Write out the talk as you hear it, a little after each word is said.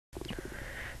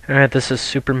Alright, this is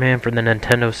Superman for the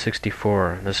Nintendo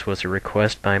 64. This was a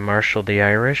request by Marshall the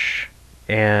Irish,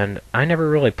 and I never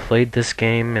really played this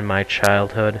game in my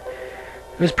childhood.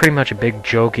 It was pretty much a big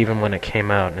joke even when it came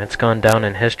out, and it's gone down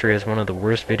in history as one of the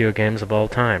worst video games of all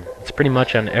time. It's pretty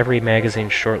much on every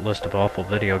magazine's short list of awful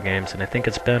video games, and I think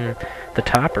it's been the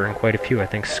topper in quite a few. I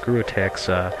think Screw Attack's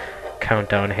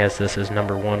countdown has this as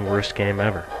 #1 worst game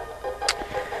ever.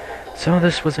 So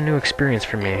this was a new experience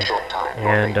for me,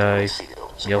 and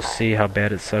you'll see how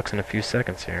bad it sucks in a few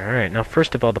seconds here. Alright, now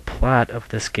first of all, the plot of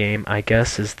this game, I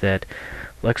guess, is that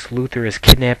Lex Luthor has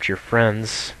kidnapped your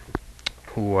friends,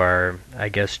 who are, I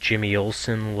guess, Jimmy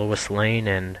Olsen, Lois Lane,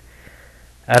 and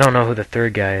I don't know who the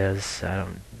third guy is.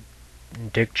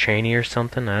 Dick Cheney or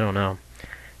something? I don't know.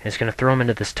 And he's going to throw him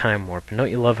into this time warp. And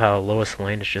don't you love how Lois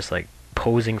Lane is just like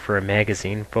posing for a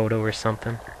magazine photo or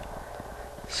something?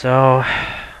 So,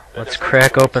 let's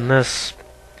crack open this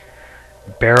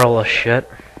barrel of shit.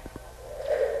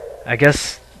 I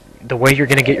guess the way you're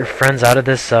gonna get your friends out of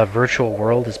this virtual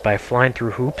world is by flying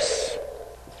through hoops.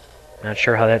 Not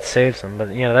sure how that saves them, but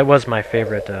you know, that was my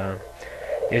favorite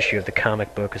issue of the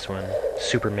comic book, is when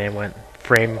Superman went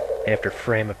frame after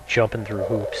frame of jumping through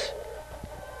hoops.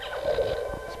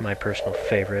 It's my personal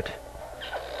favorite.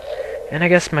 And I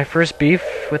guess my first beef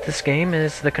with this game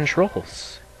is the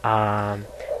controls.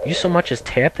 You so much as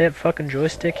tap that fucking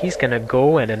joystick, he's gonna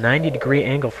go at a 90-degree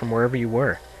angle from wherever you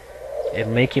were.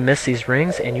 It'll make you miss these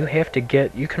rings, and you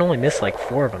can only miss like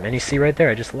 4 of them. And you see right there,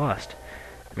 I just lost.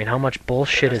 I mean, how much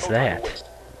bullshit is that?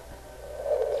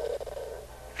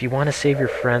 If you want to save your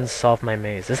friends, solve my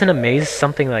maze. Isn't a maze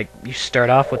something like you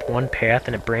start off with one path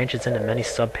and it branches into many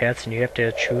subpaths and you have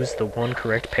to choose the one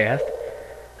correct path?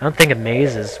 I don't think a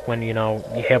maze is when, you know,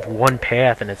 you have one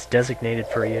path and it's designated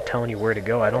for you, telling you where to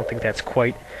go. I don't think that's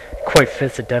quite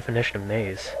fits the definition of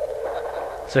maze.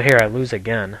 So here, I lose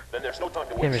again.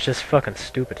 The game is just fucking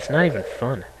stupid. It's not even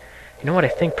fun. You know what I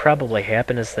think probably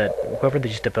happened is that whoever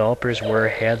these developers were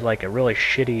had like a really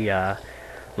shitty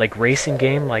like racing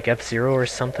game like F-Zero or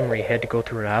something where you had to go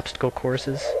through obstacle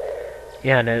courses.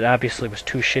 Yeah, and it obviously was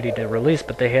too shitty to release,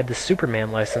 but they had the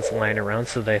Superman license lying around,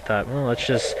 so they thought, well, let's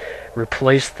just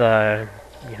replace the,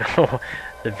 you know,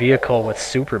 the vehicle with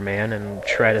Superman and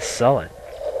try to sell it.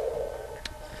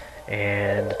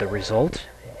 And the result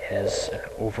is an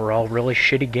overall really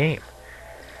shitty game.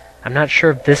 I'm not sure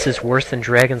if this is worse than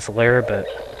Dragon's Lair, but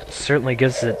it certainly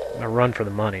gives it a run for the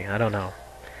money. I don't know.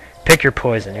 Pick your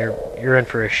poison. You're in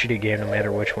for a shitty game no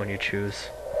matter which one you choose.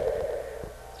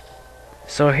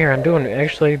 So here, I'm doing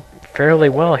actually fairly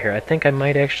well here. I think I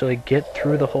might actually get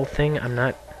through the whole thing. I'm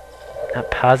not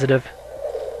positive.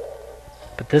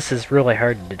 But this is really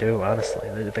hard to do, honestly.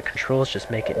 The controls just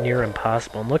make it near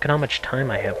impossible. And look at how much time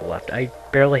I have left. I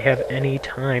barely have any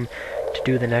time to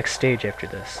do the next stage after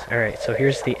this. Alright, so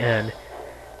here's the end.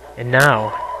 And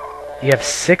now, you have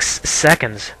 6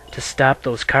 seconds to stop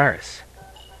those cars.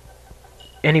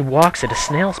 And he walks at a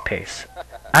snail's pace.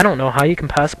 I don't know how you can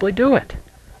possibly do it.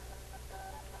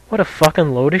 What a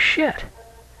fucking load of shit.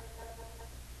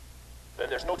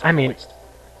 I mean,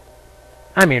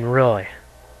 really.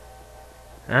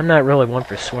 I'm not really one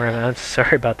for swearing. I'm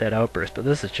sorry about that outburst, but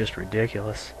this is just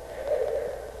ridiculous.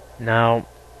 Now,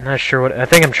 I'm not sure what... I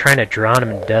think I'm trying to drown him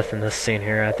in death in this scene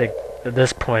here. I think at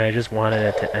this point I just wanted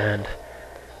it to end.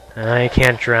 I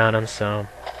can't drown him, so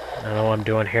I don't know what I'm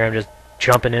doing here. I'm just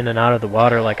jumping in and out of the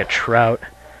water like a trout.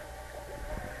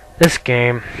 This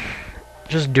game,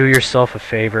 just do yourself a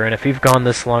favor, and if you've gone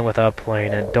this long without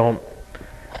playing it, don't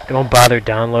bother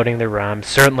downloading the ROM.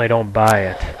 Certainly don't buy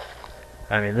it.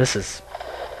 I mean, this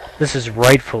is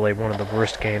rightfully one of the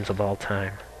worst games of all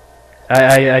time.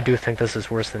 I do think this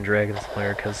is worse than Dragon's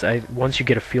Lair, because once you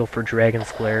get a feel for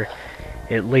Dragon's Lair,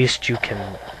 at least you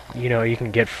can, you know, you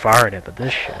can get far in it. But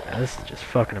this is just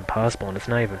fucking impossible, and it's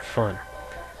not even fun.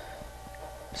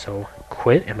 So,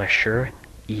 quit, am I sure?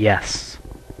 Yes.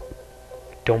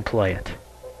 Don't play it.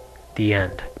 The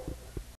end.